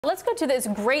Let's go to this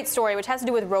great story, which has to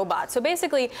do with robots. So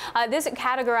basically, this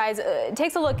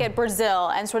takes a look at Brazil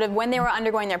and sort of when they were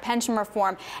undergoing their pension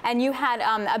reform. And you had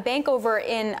a bank over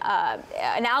in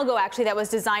an algo, actually, that was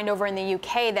designed over in the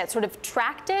UK that sort of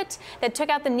tracked it, that took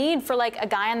out the need for like a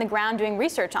guy on the ground doing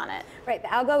research on it. Right, the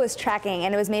algo was tracking,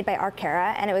 and it was made by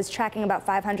Akera, and it was tracking about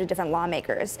 500 different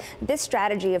lawmakers. This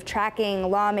strategy of tracking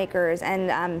lawmakers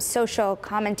and social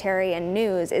commentary and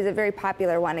news is a very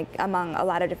popular one among a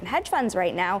lot of different hedge funds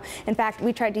right now. In fact,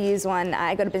 we tried to use one.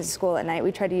 I go to business school at night.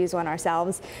 We tried to use one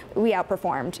ourselves. We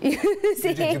outperformed.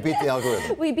 You beat the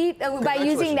algorithm. We beat, by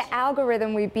using the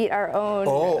algorithm, we beat our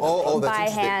own by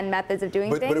hand methods of doing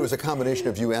things. But it was a combination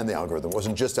of you and the algorithm. It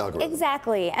wasn't just algorithm.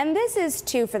 Exactly. And this is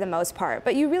too for the most part.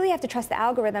 But you really have to trust the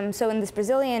algorithm. So in this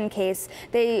Brazilian case,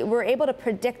 they were able to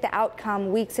predict the outcome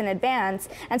weeks in advance.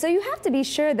 And so you have to be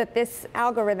sure that this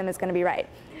algorithm is going to be right.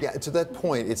 Yeah, to that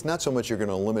point, it's not so much you're going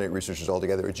to eliminate researchers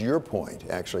altogether. It's your point,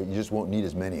 actually. You just won't need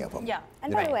as many of them. Yeah.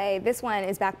 And by the way, this one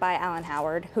is backed by Alan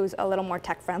Howard, who's a little more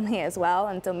tech-friendly as well.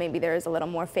 And so maybe there is a little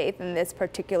more faith in this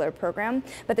particular program.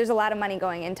 But there's a lot of money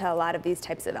going into a lot of these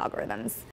types of algorithms.